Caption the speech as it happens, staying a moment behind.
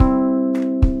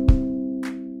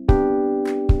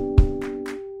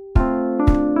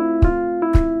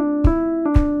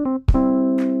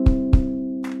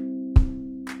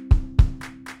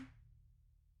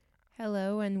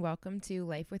welcome to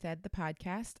Life with Ed, the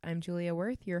podcast. I'm Julia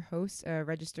Worth, your host, a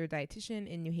registered dietitian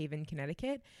in New Haven,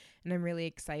 Connecticut, and I'm really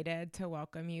excited to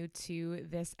welcome you to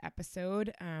this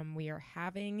episode. We are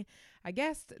having a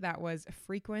guest that was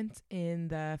frequent in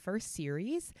the first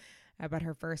series, but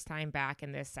her first time back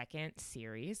in this second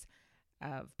series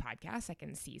of podcast,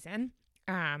 second season.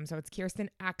 So it's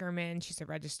Kirsten Ackerman. She's a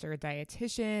registered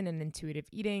dietitian and intuitive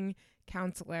eating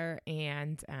counselor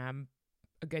and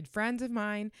a good friend of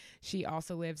mine. She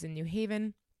also lives in New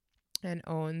Haven and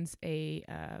owns a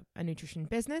nutrition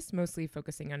business, mostly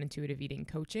focusing on intuitive eating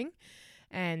coaching.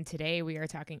 And today we are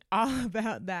talking all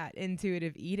about that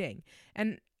intuitive eating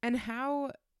and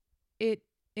how it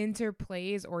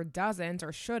interplays or doesn't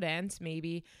or shouldn't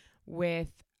maybe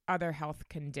with other health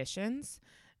conditions.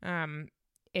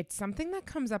 It's something that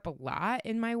comes up a lot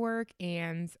in my work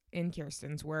and in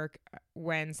Kirsten's work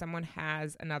when someone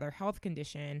has another health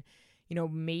condition. You know,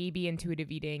 maybe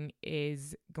intuitive eating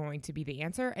is going to be the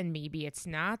answer and maybe it's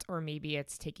not, or maybe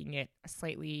it's taking it a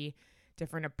slightly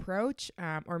different approach,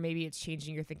 or maybe it's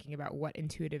changing your thinking about what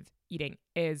intuitive eating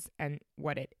is and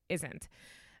what it isn't.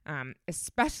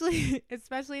 Especially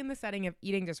in the setting of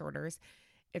eating disorders,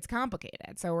 it's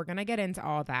complicated. So we're going to get into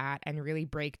all that and really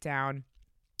break down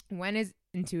when is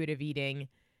intuitive eating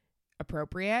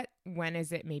appropriate, when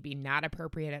is it maybe not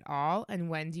appropriate at all, and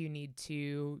when do you need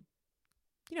to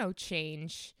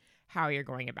change how you're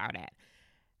going about it.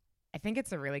 I think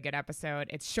it's a really good episode.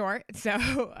 It's short,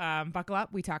 so buckle up.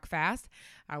 We talk fast.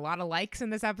 A lot of likes in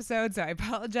this episode, so I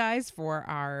apologize for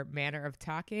our manner of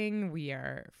talking. We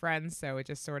are friends, so it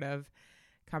just sort of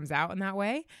comes out in that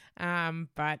way.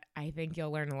 But I think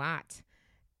you'll learn a lot.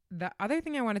 The other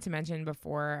thing I wanted to mention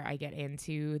before I get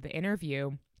into the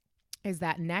interview is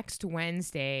that next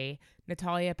Wednesday,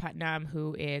 Natalia Putnam,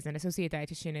 who is an associate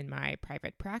dietitian in my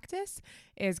private practice,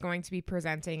 is going to be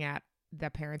presenting at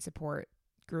the parent support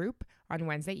group on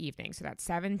Wednesday evening. So that's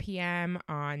 7 p.m.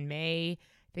 on May,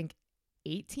 I think,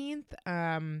 18th.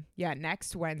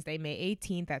 Next Wednesday, May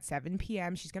 18th at 7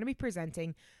 p.m. She's going to be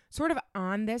presenting sort of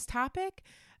on this topic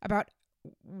about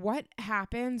what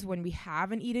happens when we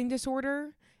have an eating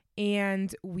disorder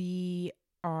and we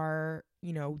are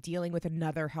dealing with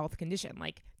another health condition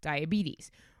like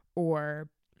diabetes or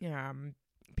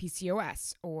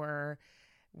PCOS, or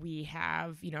we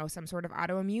have, some sort of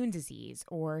autoimmune disease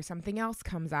or something else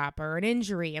comes up or an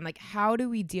injury. And like, how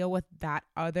do we deal with that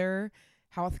other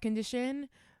health condition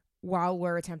while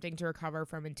we're attempting to recover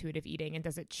from intuitive eating? And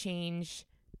does it change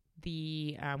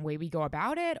the way we go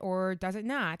about it, or does it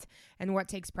not? And what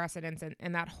takes precedence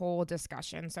and that whole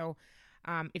discussion. So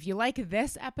if you like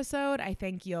this episode, I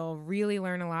think you'll really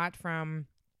learn a lot from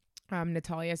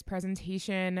Natalia's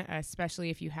presentation,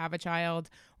 especially if you have a child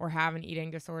or have an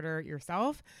eating disorder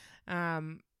yourself.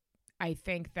 I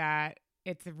think that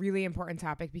it's a really important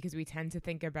topic because we tend to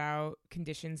think about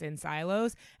conditions in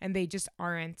silos, and they just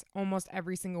aren't. Almost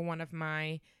every single one of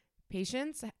my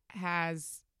patients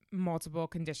has multiple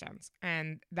conditions,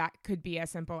 and that could be as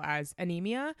simple as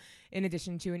anemia in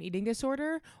addition to an eating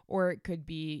disorder, or it could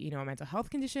be a mental health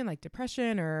condition like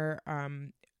depression or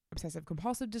obsessive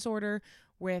compulsive disorder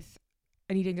with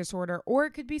an eating disorder, or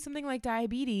it could be something like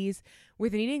diabetes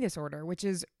with an eating disorder, which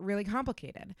is really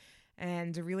complicated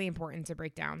and really important to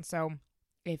break down. So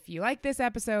if you like this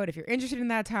episode, if you're interested in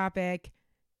that topic,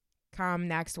 come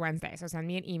next Wednesday. So send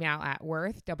me an email at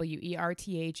Worth,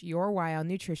 WERTH,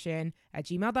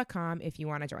 yourwildnutrition@gmail.com if you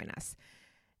want to join us.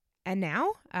 And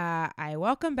now I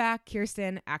welcome back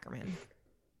Kirsten Ackerman.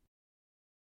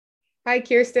 Hi,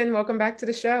 Kirsten. Welcome back to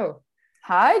the show.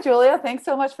 Hi, Julia. Thanks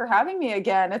so much for having me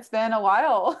again. It's been a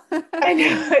while. I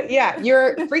know. Yeah,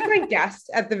 you're a frequent guest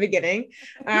at the beginning,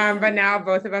 but now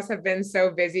both of us have been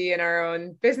so busy in our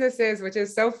own businesses, which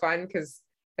is so fun because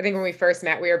I think when we first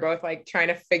met, we were both like trying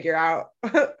to figure out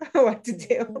what to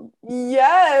do.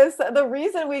 Yes. The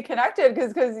reason we connected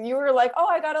because you were like, oh,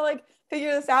 I got to like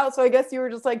figure this out. So I guess you were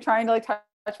just like trying to like touch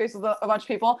base with a bunch of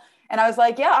people. And I was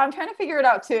like, yeah, I'm trying to figure it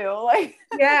out too. Like,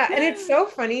 yeah. And it's so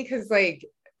funny because like,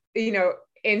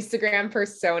 Instagram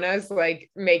personas like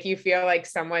make you feel like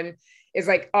someone is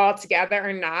like all together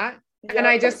or not. Yep. And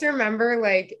I just remember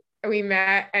like we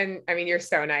met and I mean, you're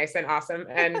so nice and awesome.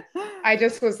 And I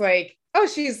just was like, oh,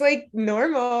 she's like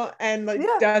normal and like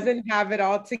doesn't have it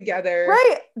all together.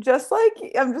 Right. I'm just like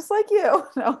you.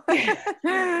 No.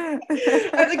 I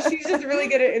was like, she's just really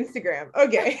good at Instagram.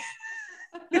 Okay.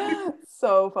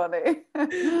 So funny.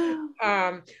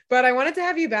 But I wanted to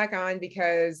have you back on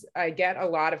because I get a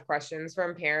lot of questions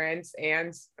from parents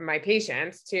and my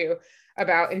patients too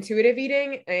about intuitive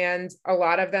eating, and a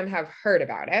lot of them have heard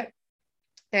about it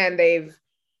and they've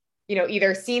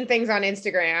either seen things on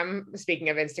Instagram, speaking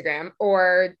of Instagram,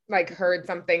 or like heard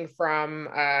something from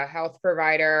a health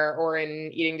provider or an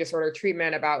eating disorder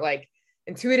treatment about like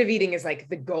intuitive eating is like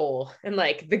the goal and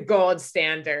like the gold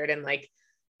standard and like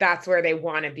that's where they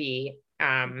want to be.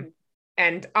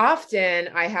 And often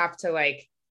I have to like,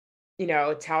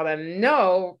 tell them,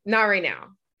 no, not right now.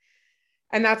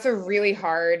 And that's a really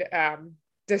hard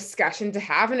discussion to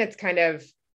have. And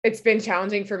it's been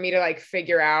challenging for me to like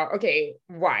figure out, okay,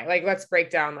 why? Like, let's break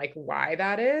down like why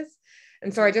that is.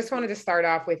 And so I just wanted to start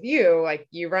off with you. Like,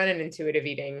 you run an intuitive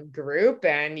eating group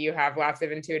and you have lots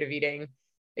of intuitive eating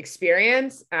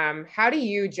experience. How do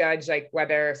you judge like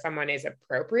whether someone is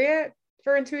appropriate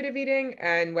for intuitive eating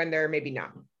and when they're maybe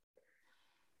not?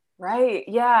 Right.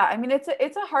 Yeah. I mean, it's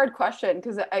a hard question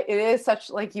because it is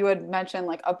such, like you had mentioned,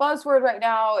 like a buzzword right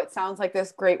now. It sounds like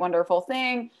this great, wonderful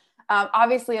thing.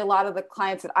 Obviously, a lot of the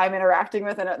clients that I'm interacting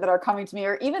with and that are coming to me,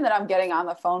 or even that I'm getting on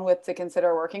the phone with to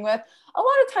consider working with, a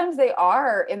lot of times they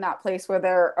are in that place where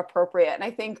they're appropriate. And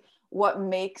I think what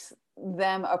makes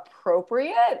them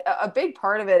appropriate, a big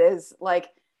part of it is like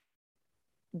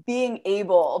being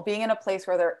in a place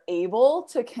where they're able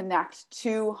to connect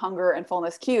to hunger and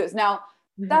fullness cues. Now,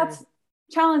 that's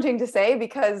challenging to say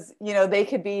because, they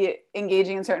could be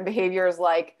engaging in certain behaviors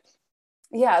like,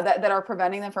 yeah, that are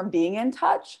preventing them from being in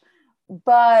touch.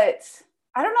 But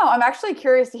I don't know. I'm actually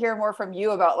curious to hear more from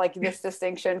you about like this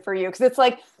distinction for you. Cause it's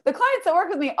like the clients that work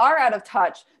with me are out of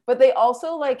touch, but they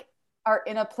also like are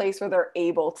in a place where they're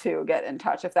able to get in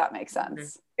touch, if that makes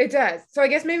sense. It does. So I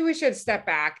guess maybe we should step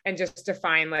back and just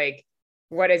define like,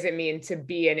 what does it mean to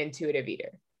be an intuitive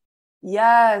eater?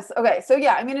 Yes. Okay. So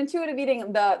yeah, I mean, intuitive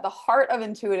eating, the heart of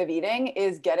intuitive eating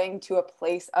is getting to a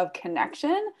place of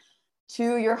connection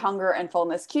to your hunger and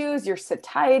fullness cues, your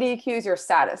satiety cues, your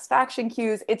satisfaction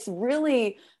cues. It's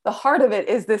really the heart of it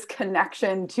is this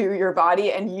connection to your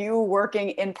body and you working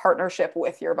in partnership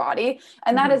with your body.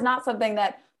 And that is not something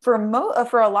that for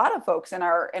a lot of folks in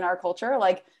our culture,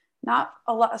 like not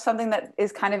a lot something that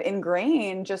is kind of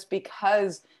ingrained just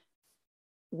because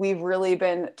we've really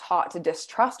been taught to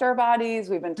distrust our bodies.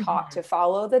 We've been taught to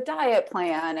follow the diet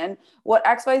plan and what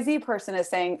XYZ person is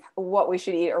saying what we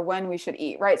should eat or when we should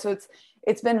eat, right? So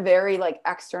it's been very like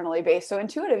externally based. So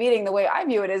intuitive eating, the way I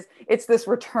view it is it's this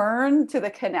return to the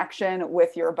connection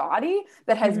with your body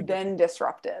that has been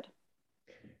disrupted.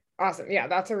 Awesome. Yeah,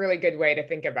 that's a really good way to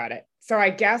think about it. So I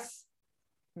guess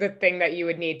the thing that you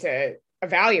would need to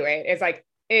evaluate is like,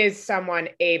 is someone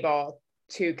able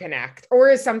to connect or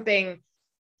is something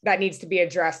that needs to be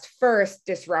addressed first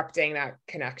disrupting that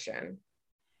connection?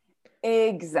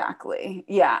 Exactly.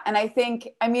 Yeah. And I think,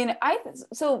 I mean,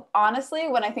 so honestly,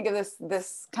 when I think of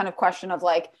this kind of question of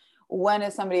like, when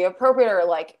is somebody appropriate or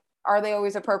like, are they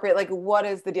always appropriate? Like, what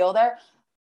is the deal there?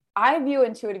 I view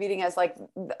intuitive eating as like,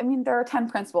 I mean, there are 10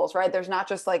 principles, right? There's not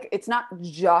just like, it's not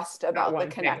just about the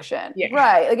connection,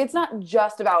 right? Like, it's not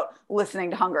just about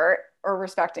listening to hunger or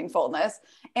respecting fullness.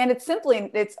 And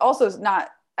it's also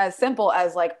not as simple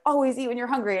as like, always eat when you're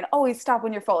hungry and always stop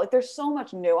when you're full. Like, there's so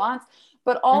much nuance.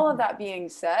 But all of that being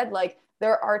said, like,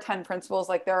 there are 10 principles,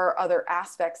 like there are other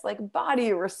aspects like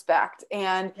body respect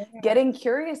and getting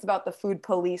curious about the food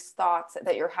police thoughts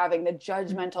that you're having, the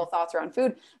judgmental thoughts around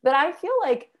food that I feel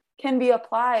like can be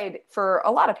applied for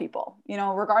a lot of people,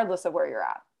 regardless of where you're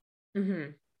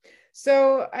at.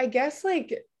 So I guess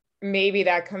like maybe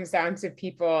that comes down to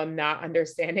people not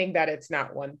understanding that it's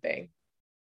not one thing.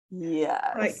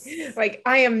 Yes. Like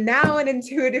I am now an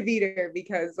intuitive eater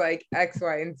because like X,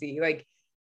 Y, and Z. Like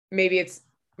maybe it's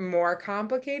more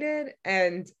complicated.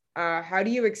 And how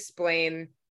do you explain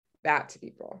that to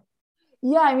people?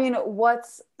 Yeah, I mean,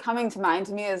 what's coming to mind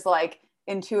to me is like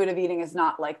intuitive eating is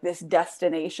not like this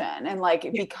destination and like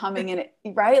becoming an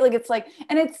right. Like it's like,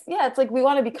 and it's like we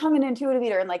want to become an intuitive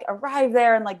eater and like arrive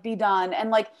there and like be done. And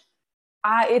like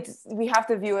we have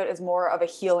to view it as more of a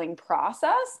healing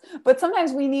process, but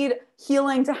sometimes we need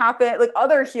healing to happen, like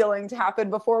other healing to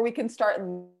happen before we can start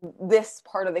this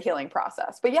part of the healing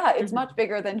process. But yeah, it's much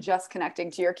bigger than just connecting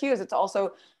to your cues. It's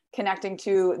also connecting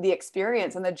to the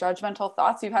experience and the judgmental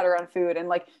thoughts you've had around food and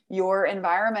like your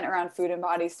environment around food and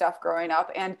body stuff growing up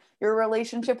and your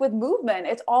relationship with movement.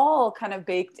 It's all kind of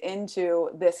baked into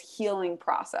this healing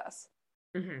process.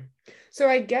 So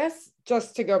I guess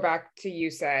just to go back to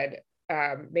you said,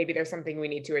 maybe there's something we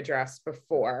need to address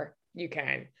before you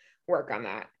can work on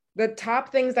that. The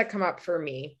top things that come up for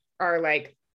me are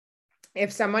like,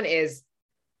 if someone is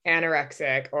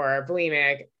anorexic or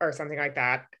bulimic or something like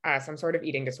that, some sort of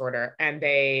eating disorder, and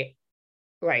they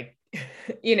like,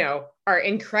 are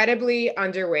incredibly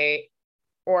underweight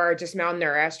or just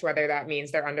malnourished, whether that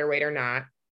means they're underweight or not,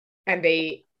 and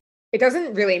they it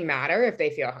doesn't really matter if they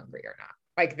feel hungry or not.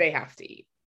 Like they have to eat.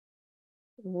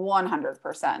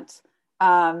 100%.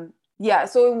 Yeah.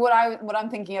 So what I'm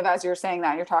thinking of as you're saying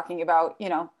that, you're talking about,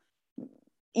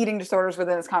 eating disorders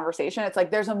within this conversation, it's like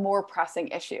there's a more pressing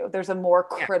issue. There's a more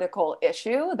Yeah. critical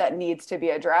issue that needs to be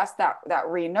addressed, that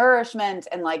renourishment.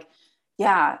 And like,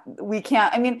 yeah, we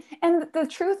can't, I mean, and the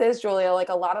truth is, Julia, like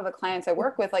a lot of the clients I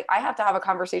work with, like I have to have a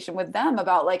conversation with them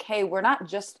about like, hey, we're not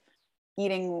just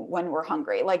eating when we're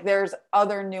hungry. Like there's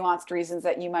other nuanced reasons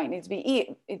that you might need to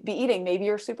be eating. Maybe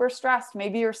you're super stressed,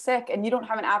 maybe you're sick and you don't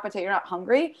have an appetite, you're not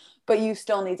hungry, but you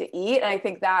still need to eat. And I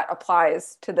think that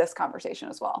applies to this conversation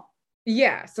as well.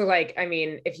 Yeah. So like, I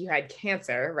mean, if you had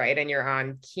cancer, right, and you're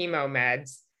on chemo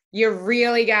meds, you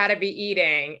really got to be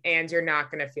eating and you're not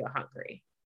going to feel hungry.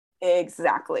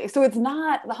 Exactly. So it's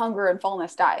not the hunger and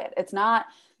fullness diet. It's not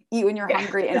eat when you're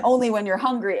hungry and only when you're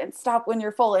hungry and stop when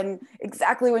you're full and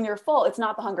exactly when you're full. It's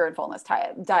not the hunger and fullness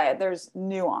diet. There's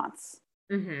nuance.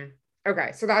 Mm-hmm.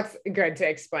 Okay. So that's good to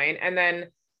explain. And then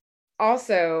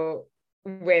also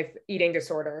with eating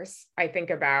disorders, I think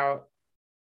about,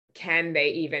 can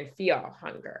they even feel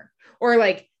hunger? Or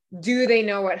like, do they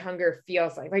know what hunger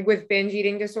feels like? Like with binge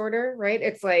eating disorder, right?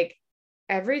 It's like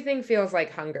everything feels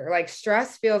like hunger. Like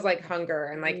stress feels like hunger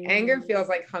and like anger feels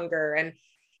like hunger.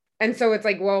 And so it's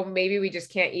like, well, maybe we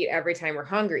just can't eat every time we're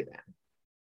hungry then.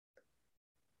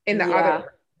 In the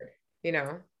other, you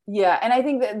know? Yeah. And I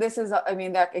think that this is, I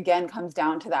mean, that again comes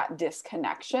down to that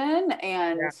disconnection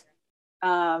and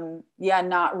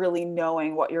not really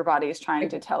knowing what your body is trying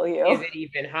to tell you. Is it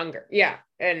even hunger? Yeah.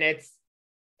 And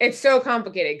it's so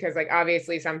complicated because like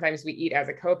obviously sometimes we eat as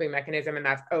a coping mechanism and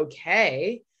that's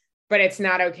okay, but it's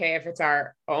not okay if it's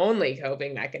our only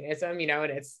coping mechanism,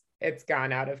 and it's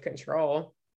gone out of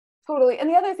control. Totally. And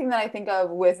the other thing that I think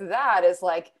of with that is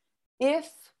like, if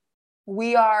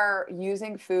we are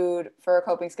using food for a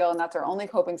coping skill and that's our only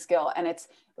coping skill and it's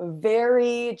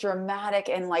very dramatic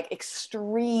and like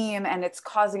extreme and it's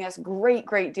causing us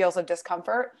great deals of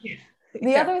discomfort. Yeah.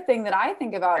 The other thing that I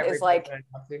think about is like,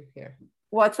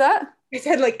 what's that? I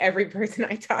said like every person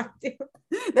I talk to.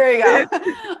 There you go.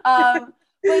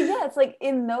 But yeah, it's like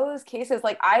in those cases,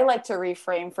 like I like to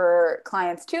reframe for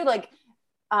clients too, like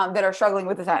that are struggling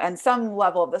with this and some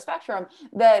level of the spectrum,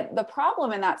 that the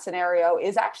problem in that scenario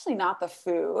is actually not the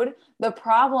food. The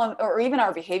problem, or even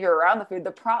our behavior around the food,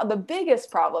 the biggest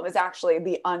problem is actually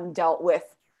the undealt with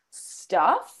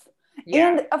stuff. Yeah.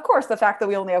 And of course, the fact that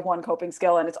we only have one coping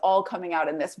skill and it's all coming out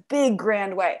in this big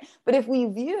grand way. But if we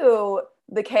view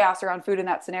the chaos around food in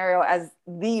that scenario as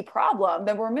the problem,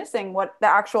 then we're missing what the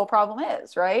actual problem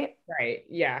is, right? Right.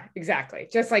 Yeah, exactly.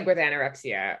 Just like with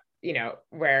anorexia,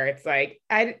 where it's like,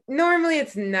 normally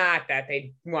it's not that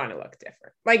they want to look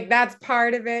different. Like that's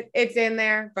part of it. It's in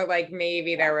there, but like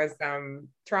maybe there was some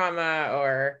trauma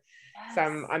or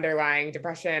some underlying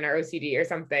depression or OCD or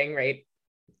something, right?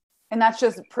 And that's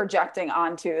just projecting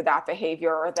onto that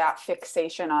behavior or that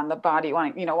fixation on the body,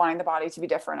 wanting the body to be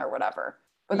different or whatever.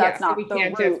 But that's not we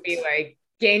can't just be like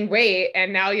gain weight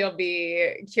and now you'll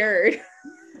be cured.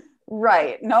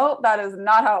 Right. No, that is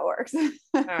not how it works.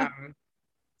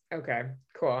 Okay,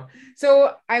 cool.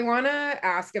 So I want to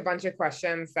ask a bunch of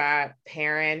questions that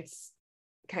parents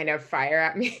kind of fire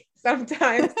at me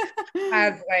sometimes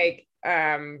as like,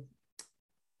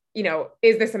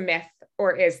 is this a myth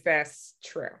or is this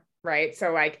true? Right.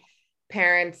 So like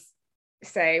parents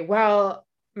say, well,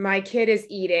 my kid is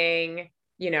eating,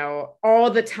 all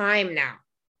the time now.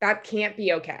 That can't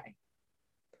be okay.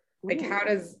 Like how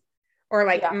does, or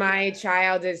like my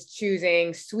child is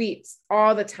choosing sweets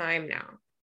all the time now.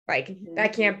 Like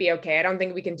that can't be okay. I don't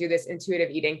think we can do this intuitive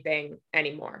eating thing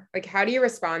anymore. Like, how do you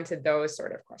respond to those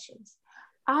sort of questions?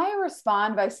 I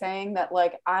respond by saying that,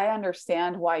 like, I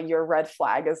understand why your red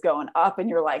flag is going up and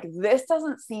you're like, this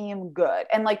doesn't seem good.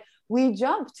 And like, we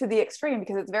jump to the extreme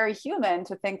because it's very human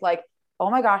to think like, oh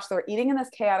my gosh, they're eating in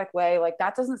this chaotic way. Like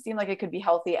that doesn't seem like it could be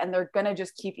healthy. And they're going to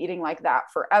just keep eating like that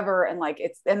forever. And like,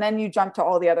 and then you jump to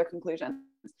all the other conclusions.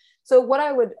 So what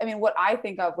I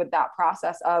think of with that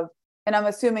process of, and I'm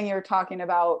assuming you're talking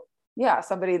about,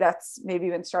 somebody that's maybe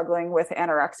been struggling with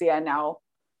anorexia now,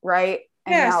 right?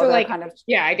 And now so like,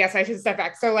 I guess I should step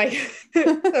back. So like,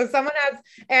 so someone has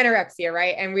anorexia,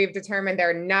 right? And we've determined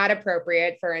they're not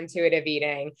appropriate for intuitive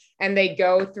eating. And they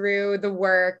go through the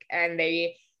work and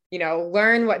they,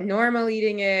 learn what normal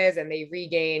eating is and they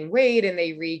regain weight and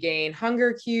they regain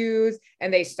hunger cues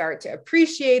and they start to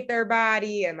appreciate their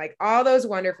body and like all those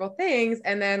wonderful things.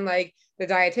 And then like the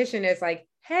dietitian is like,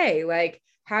 hey, like,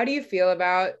 how do you feel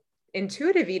about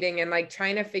intuitive eating and like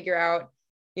trying to figure out,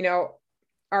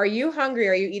 are you hungry?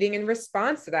 Are you eating in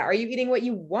response to that? Are you eating what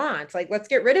you want? Like, let's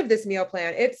get rid of this meal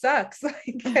plan. It sucks.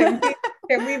 Like, can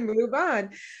we move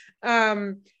on?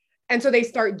 And so they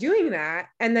start doing that.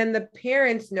 And then the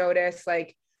parents notice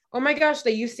like, oh my gosh,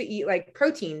 they used to eat like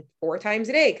protein 4 times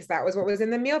a day because that was what was in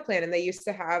the meal plan. And they used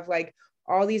to have like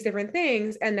all these different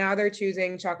things. And now they're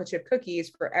choosing chocolate chip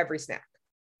cookies for every snack.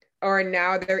 Or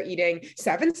now they're eating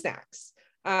 7 snacks,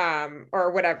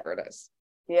 or whatever it is.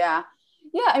 Yeah.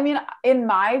 Yeah. I mean, in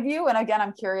my view, and again,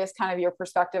 I'm curious kind of your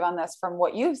perspective on this from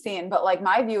what you've seen, but like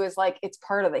my view is like, it's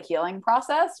part of the healing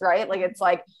process, right? Like, it's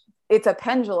like, it's a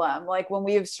pendulum. Like when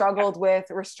we've struggled with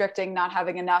restricting, not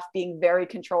having enough, being very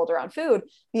controlled around food,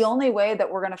 the only way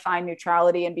that we're going to find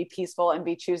neutrality and be peaceful and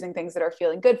be choosing things that are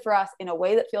feeling good for us in a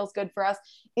way that feels good for us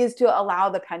is to allow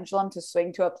the pendulum to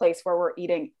swing to a place where we're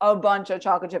eating a bunch of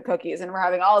chocolate chip cookies and we're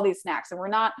having all these snacks and we're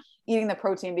not eating the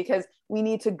protein, because we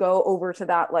need to go over to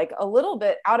that like a little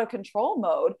bit out of control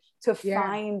mode to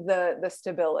find the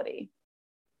stability.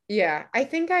 Yeah. I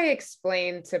think I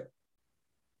explained to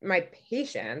my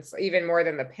patients even more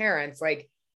than the parents,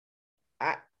 like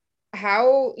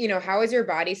how is your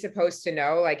body supposed to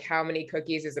know like how many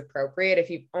cookies is appropriate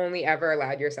if you've only ever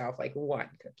allowed yourself like 1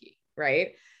 cookie,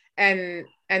 right? And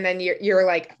then you're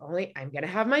like, only I'm gonna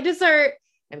have my dessert,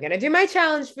 I'm gonna do my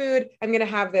challenge food, I'm gonna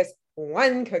have this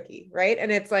 1 cookie, right?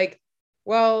 And it's like,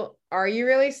 well, are you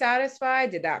really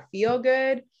satisfied? Did that feel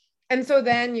good? And so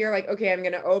then you're like, okay, I'm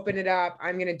going to open it up.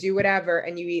 I'm going to do whatever.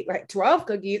 And you eat like 12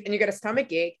 cookies and you get a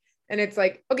stomach ache. And it's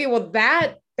like, okay, well,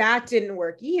 that didn't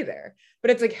work either.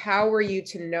 But it's like, how were you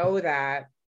to know that?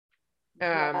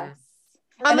 Yes.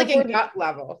 On like a gut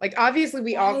level, like obviously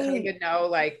we all kind of know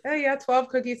like, oh yeah, 12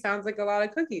 cookies sounds like a lot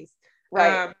of cookies.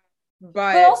 Right.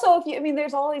 But also if you, I mean,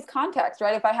 there's all these contexts,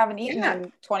 right? If I haven't eaten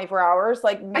in 24 hours,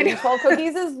 like maybe 12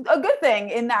 cookies is a good thing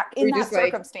in that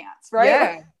circumstance, right?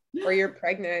 Yeah. Or you're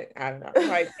pregnant. I don't know.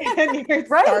 Like,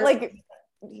 right.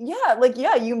 Like,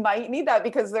 yeah, you might need that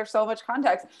because there's so much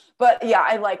context. But yeah,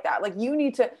 I like that. Like you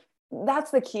need to,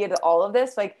 that's the key to all of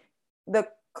this. Like the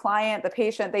client, the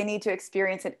patient, they need to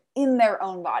experience it in their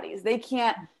own bodies. They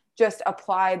can't just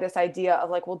apply this idea of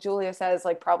like, well, Julia says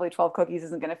like probably 12 cookies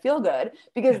isn't going to feel good,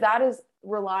 because that is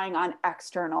relying on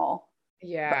external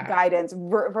guidance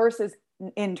versus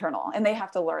internal. And they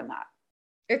have to learn that.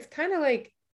 It's kind of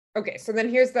like, okay, so then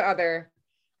here's the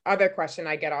other question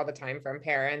I get all the time from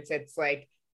parents. It's like,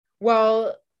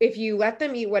 well, if you let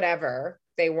them eat whatever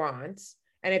they want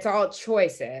and it's all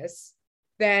choices,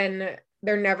 then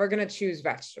they're never going to choose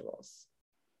vegetables.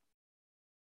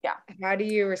 Yeah. How do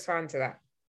you respond to that?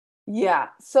 Yeah.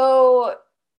 So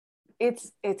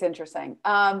it's interesting.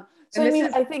 So I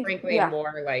mean, I think frankly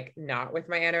more like not with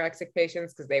my anorexic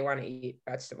patients because they want to eat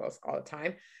vegetables all the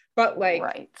time. But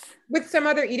like with some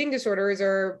other eating disorders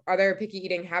or other picky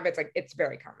eating habits, like it's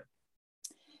very common.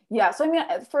 Yeah. So I mean,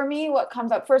 for me, what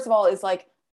comes up first of all is like,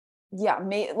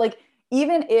 like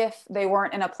even if they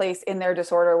weren't in a place in their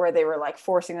disorder where they were like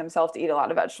forcing themselves to eat a lot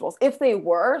of vegetables, if they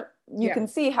were, you can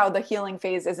see how the healing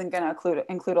phase isn't going to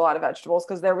include a lot of vegetables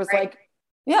because there was like,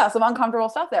 some uncomfortable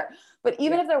stuff there. But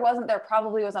even if there wasn't, there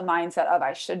probably was a mindset of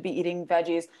I should be eating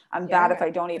veggies. I'm bad if I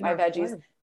don't eat my veggies.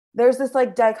 There's this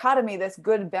like dichotomy, this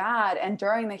good, bad. And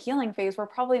during the healing phase, we're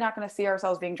probably not going to see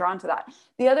ourselves being drawn to that.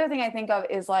 The other thing I think of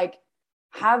is like,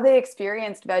 have they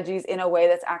experienced veggies in a way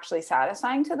that's actually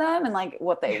satisfying to them and like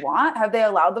what they want? Have they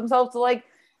allowed themselves to like,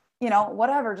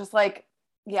 whatever, just like,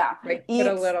 like put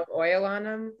a little oil on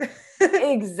them.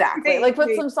 Exactly. Like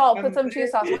put some salt, put some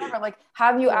cheese sauce, whatever. Like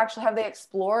have they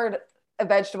explored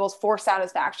vegetables for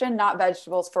satisfaction, not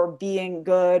vegetables for being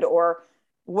good or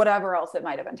whatever else it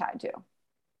might have been tied to?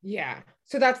 Yeah.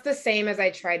 So that's the same as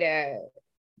I try to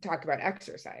talk about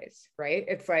exercise, right?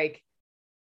 It's like,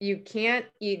 you can't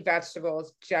eat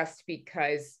vegetables just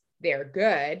because they're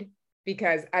good,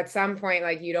 because at some point,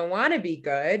 like you don't want to be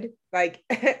good, like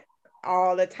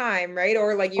all the time, right?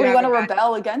 Or like you want to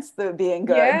rebel against the being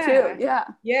good too. Yeah.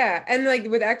 Yeah. And like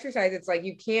with exercise, it's like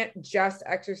you can't just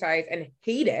exercise and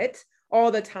hate it all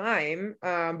the time,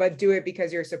 but do it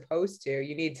because you're supposed to.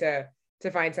 You need to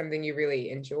find something you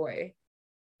really enjoy.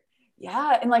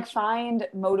 Yeah. And like find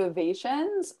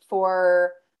motivations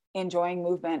for enjoying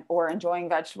movement or enjoying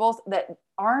vegetables that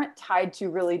aren't tied to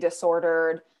really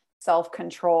disordered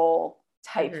self-control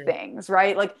type things,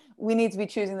 right? Like we need to be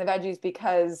choosing the veggies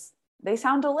because they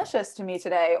sound delicious to me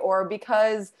today, or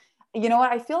because you know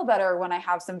what, I feel better when I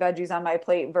have some veggies on my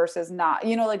plate versus not,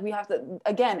 like we have to,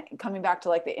 again, coming back to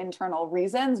like the internal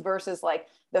reasons versus like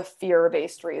the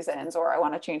fear-based reasons, or I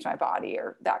want to change my body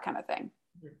or that kind of thing.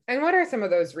 And what are some of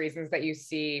those reasons that you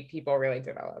see people really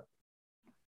develop?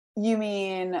 You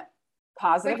mean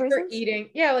Positive like for reasons? eating.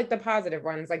 Yeah. Like the positive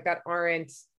ones, like that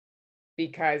aren't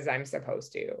because I'm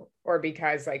supposed to, or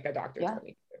because like the doctor Yeah. told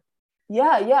me to.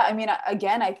 Yeah. Yeah. I mean,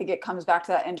 again, I think it comes back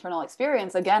to that internal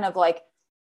experience again of like,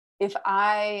 if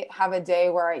I have a day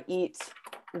where I eat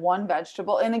one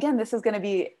vegetable, and again, this is going to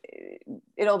be,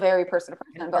 it'll vary person to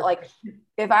person, but like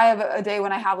if I have a day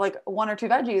when I have like one or two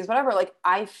veggies, whatever, like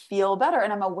I feel better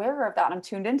and I'm aware of that and I'm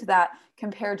tuned into that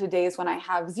compared to days when I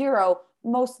have zero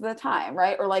most of the time,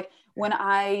 right? Or like when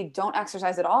I don't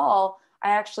exercise at all, I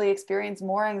actually experience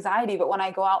more anxiety. But when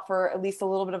I go out for at least a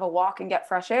little bit of a walk and get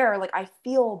fresh air, like I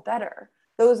feel better.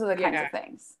 Those are the kinds Yeah. of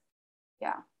things.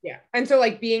 Yeah. Yeah. And so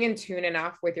like being in tune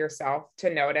enough with yourself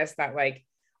to notice that like,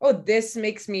 oh, this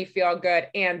makes me feel good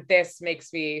and this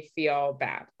makes me feel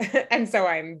bad. And so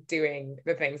I'm doing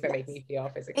the things that make Yes. me feel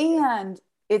physically good. And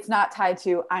it's not tied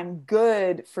to I'm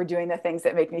good for doing the things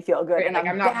that make me feel good Right? and Like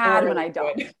I'm I'm not bad when I morally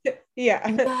don't. good. Yeah.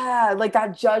 Yeah, like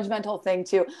that judgmental thing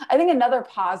too. I think another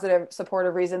positive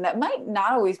supportive reason that might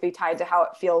not always be tied to how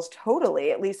it feels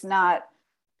totally, at least not,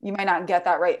 you might not get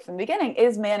that right from the beginning,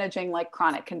 is managing like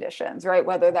chronic conditions, right?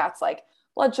 Whether that's like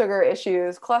blood sugar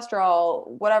issues, cholesterol,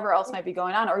 whatever else might be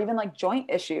going on, or even like joint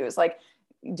issues, like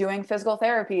doing physical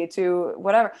therapy to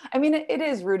whatever. I mean, it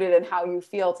is rooted in how you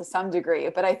feel to some degree,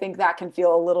 but I think that can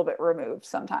feel a little bit removed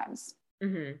sometimes.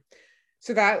 Mm-hmm.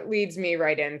 So that leads me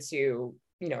right into,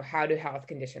 how do health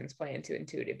conditions play into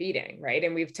intuitive eating, right?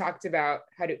 And we've talked about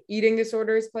how do eating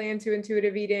disorders play into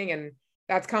intuitive eating, and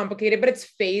that's complicated, but it's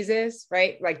phases,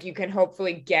 right? Like you can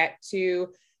hopefully get to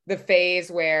the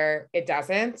phase where it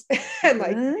doesn't and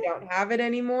like Mm-hmm. you don't have it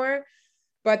anymore.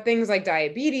 But things like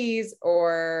diabetes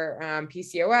or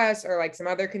PCOS or like some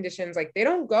other conditions, like they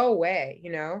don't go away.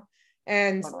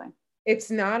 And Totally.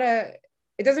 it's not a,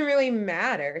 it doesn't really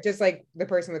matter. Just like the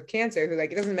person with cancer who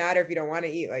like, it doesn't matter if you don't want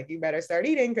to eat, like you better start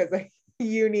eating because like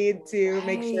you need to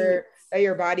make Right. sure that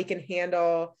your body can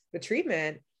handle the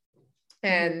treatment.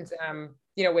 Mm-hmm. And,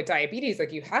 with diabetes,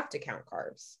 like you have to count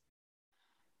carbs.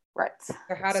 Right. So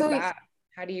So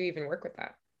how do you even work with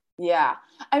that? yeah.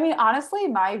 I mean, honestly,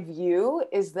 my view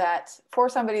is that for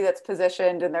somebody that's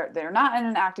positioned and they're not in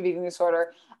an active eating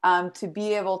disorder, to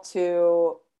be able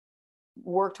to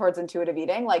work towards intuitive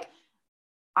eating, like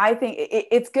I think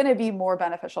it's going to be more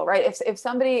beneficial, right? If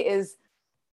somebody is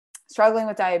struggling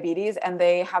with diabetes and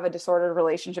they have a disordered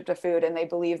relationship to food and they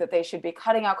believe that they should be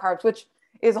cutting out carbs, which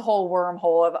is a whole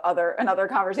wormhole of another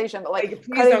conversation, but like Like,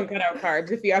 please cutting don't cut out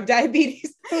carbs if you have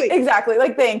diabetes, please. exactly,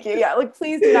 like thank you, yeah, like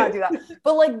please do not do that,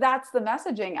 but like that's the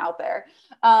messaging out there.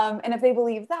 And if they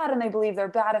believe that and they believe they're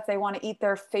bad if they want to eat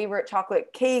their favorite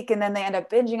chocolate cake and then they end up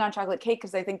binging on chocolate cake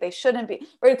because they think they shouldn't be,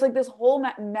 right? It's like this whole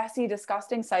messy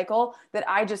disgusting cycle that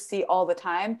I just see all the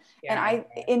time. And Yeah. I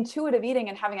intuitive eating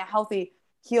and having a healthy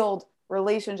healed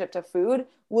relationship to food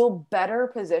will better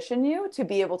position you to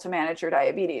be able to manage your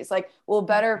diabetes, like will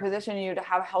better position you to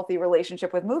have a healthy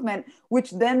relationship with movement, which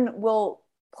then will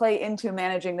play into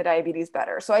managing the diabetes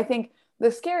better. So I think the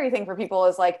scary thing for people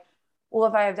is like, well,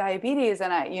 if I have diabetes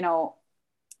and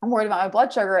I'm worried about my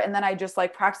blood sugar and then I just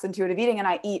like practice intuitive eating and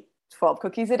I eat 12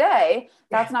 cookies a day,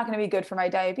 that's not going to be good for my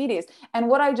diabetes. And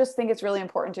what I just think it's really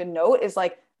important to note is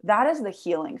like that is the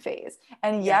healing phase.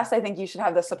 And Yeah. yes, I think you should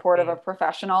have the support of a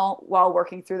professional while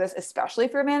working through this, especially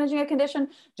if you're managing a condition.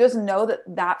 Just know that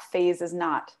that phase is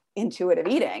not intuitive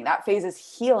eating. That phase is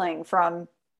healing from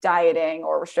dieting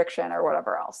or restriction or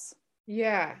whatever else.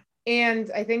 Yeah. And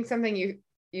I think something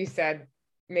you said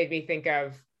made me think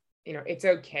of, it's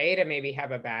okay to maybe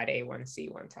have a bad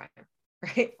A1C one time,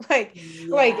 right? Like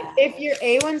if your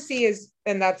A1C is,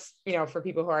 and that's, for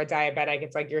people who are diabetic,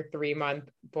 it's like your 3-month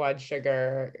blood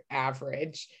sugar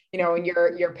average, and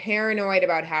you're paranoid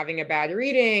about having a bad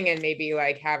reading and maybe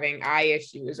like having eye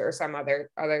issues or some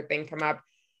other thing come up,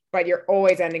 but you're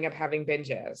always ending up having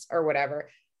binges or whatever.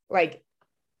 Like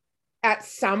at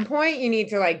some point you need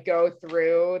to like go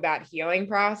through that healing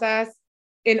process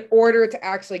in order to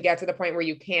actually get to the point where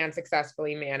you can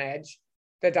successfully manage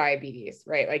the diabetes,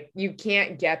 right? Like you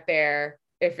can't get there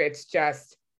if it's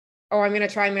just, oh, I'm going to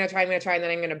try, and then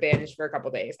I'm going to binge for a couple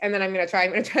of days. And then I'm going to try,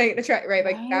 right?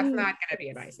 Like that's not going to be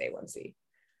a nice A1C.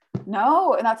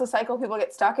 No, and that's a cycle people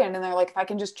get stuck in. And they're like, if I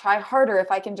can just try harder,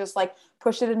 if I can just like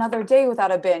push it another day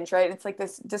without a binge, right? It's like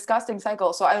this disgusting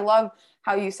cycle. So I love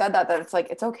how you said that it's like,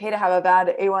 it's okay to have a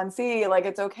bad A1C. Like,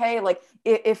 it's okay. Like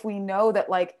if we know that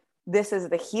like this is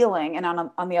the healing and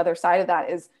on the other side of that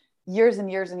is years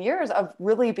and years and years of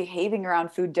really behaving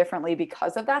around food differently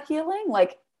because of that healing,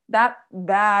 like that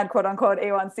bad quote unquote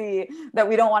A1C that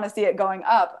we don't want to see it going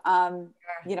up,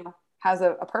 has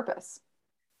a purpose.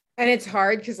 And it's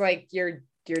hard because like you're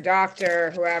your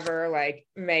doctor, whoever, like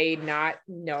may not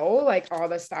know like all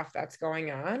the stuff that's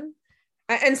going on.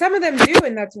 And some of them do,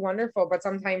 and that's wonderful, but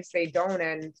sometimes they don't,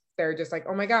 and they're just like,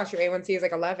 oh my gosh, your A1C is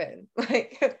like 11.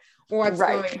 Like, what's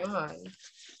going on?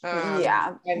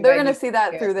 Yeah, and they're going to see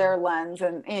that through their lens,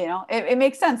 and it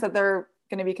makes sense that they're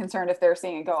going to be concerned if they're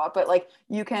seeing it go up, but like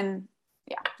you can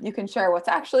share what's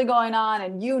actually going on,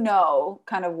 and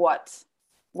kind of what's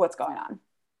going on.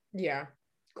 Yeah,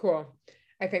 cool.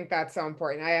 I think that's so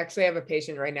important. I actually have a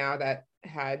patient right now that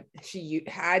she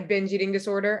had binge eating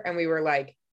disorder, and we were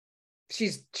like, she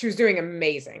was doing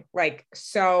amazing, like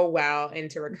so well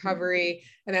into recovery,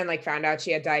 and then like found out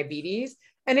she had diabetes.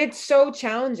 And it's so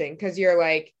challenging because you're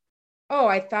like, oh,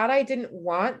 I thought I didn't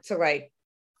want to like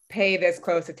pay this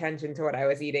close attention to what I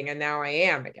was eating, and now I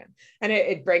am again. And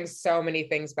it brings so many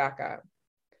things back up.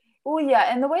 Well,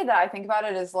 yeah. And the way that I think about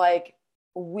it is like,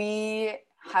 we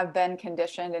have been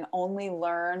conditioned and only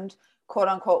learned, quote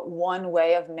unquote, one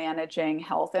way of managing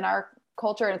health in our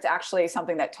culture. And it's actually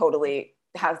something that totally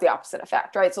has the opposite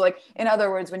effect, right? So like, in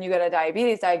other words, when you get a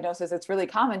diabetes diagnosis, it's really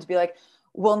common to be like,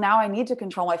 well, now I need to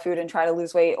control my food and try to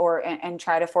lose weight and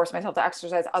try to force myself to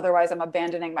exercise. Otherwise, I'm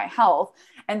abandoning my health.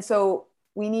 And so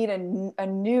we need a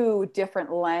new,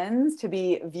 different lens to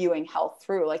be viewing health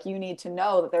through. Like, you need to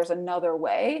know that there's another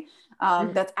way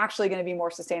that's actually going to be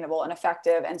more sustainable and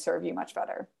effective and serve you much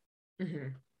better. Mm-hmm.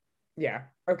 Yeah.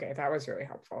 Okay. That was really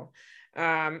helpful.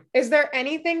 Is there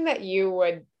anything that you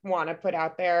would want to put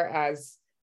out there as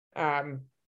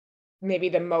maybe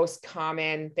the most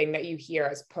common thing that you hear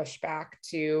as pushback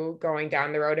to going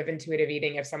down the road of intuitive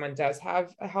eating if someone does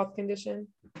have a health condition?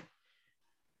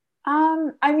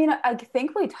 I mean, I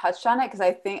think we touched on it because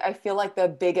I feel like the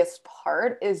biggest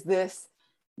part is this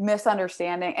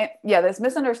misunderstanding. This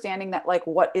misunderstanding that like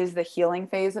what is the healing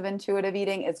phase of intuitive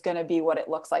eating is going to be what it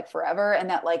looks like forever, and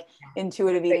that like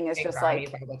intuitive eating is just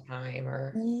like all the time,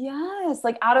 or yes,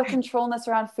 like out of controlness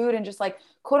around food and just like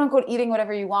quote unquote eating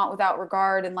whatever you want without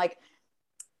regard, and like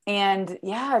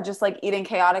just like eating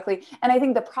chaotically. And I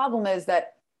think the problem is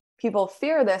that people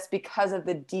fear this because of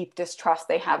the deep distrust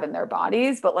they have in their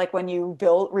bodies. But like when you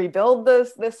rebuild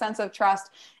this sense of trust,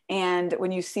 and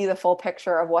when you see the full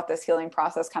picture of what this healing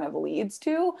process kind of leads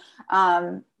to,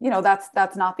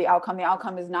 that's not the outcome. The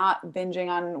outcome is not binging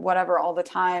on whatever all the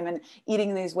time and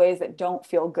eating these ways that don't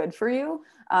feel good for you.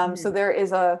 So there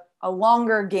is a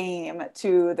longer game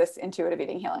to this intuitive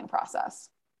eating healing process.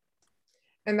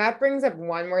 And that brings up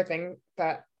one more thing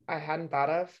that I hadn't thought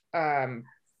of.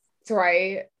 So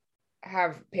I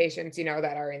have patients,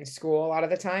 that are in school a lot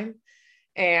of the time.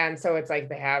 And so it's like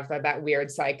they have that weird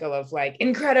cycle of like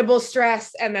incredible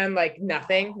stress and then like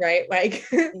nothing, right? Like,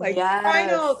 like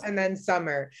finals and then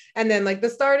summer and then like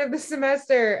the start of the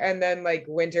semester and then like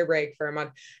winter break for a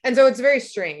month. And so it's very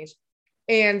strange.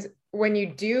 And when you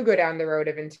do go down the road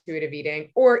of intuitive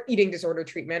eating or eating disorder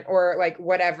treatment or like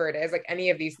whatever it is, like any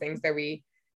of these things that we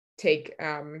take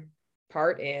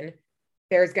part in,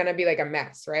 there's going to be like a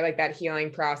mess, right? Like that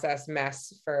healing process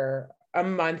mess for a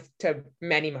month to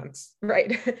many months,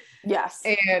 right? Yes.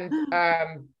 And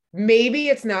maybe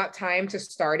it's not time to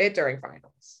start it during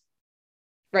finals,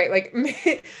 right? Like,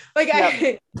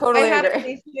 yep, totally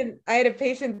agree. I had a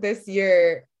patient this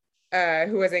year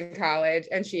who was in college,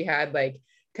 and she had like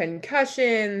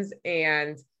concussions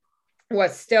and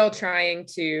was still trying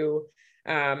to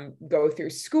go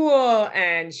through school,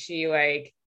 and she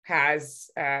like has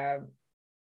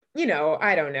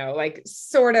I don't know, like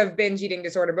sort of binge eating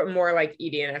disorder, but more like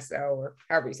EDNSO or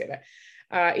however you say that,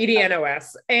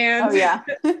 EDNOS. And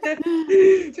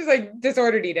just like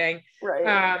disordered eating.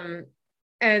 Right.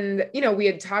 And, we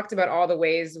had talked about all the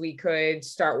ways we could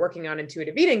start working on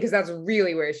intuitive eating because that's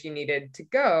really where she needed to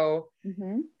go.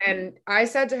 Mm-hmm. And I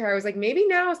said to her, I was like, maybe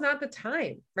now is not the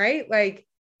time, right? Like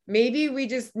maybe we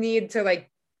just need to like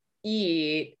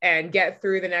eat and get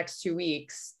through the next 2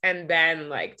 weeks and then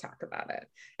like talk about it.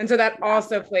 And so that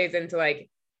also plays into like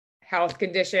health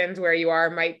conditions where you are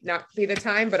might not be the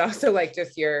time, but also like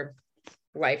just your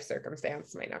life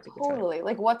circumstance might not be the time. Totally.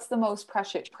 Like what's the most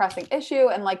pressing issue?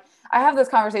 And like I have this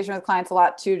conversation with clients a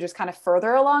lot too, just kind of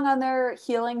further along on their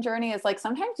healing journey. Is like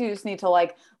sometimes you just need to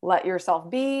like let yourself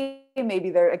be.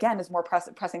 Maybe there again is more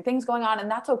pressing things going on,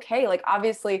 and that's okay. Like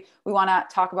obviously we want to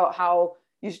talk about how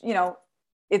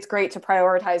it's great to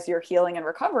prioritize your healing and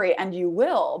recovery, and you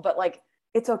will, but like,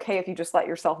 it's okay if you just let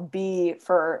yourself be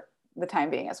for the time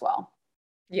being as well.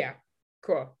 Yeah.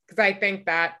 Cool. Cause I think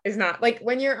that is not like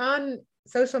when you're on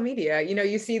social media,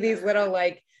 you see these little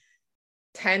like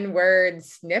 10 word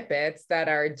snippets that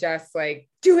are just like,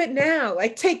 do it now,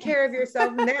 like take care of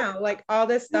yourself now, like all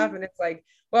this stuff. And it's like,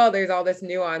 well, there's all this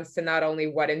nuance to not only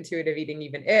what intuitive eating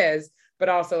even is, but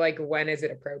also like, when is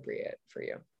it appropriate for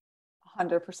you?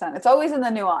 100%. It's always in the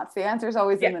nuance. The answer is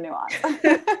always in the nuance.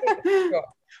 Cool.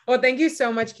 Well, thank you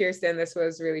so much, Kirsten. This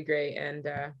was really great and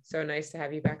so nice to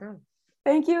have you back on.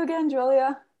 Thank you again,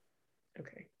 Julia.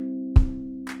 Okay.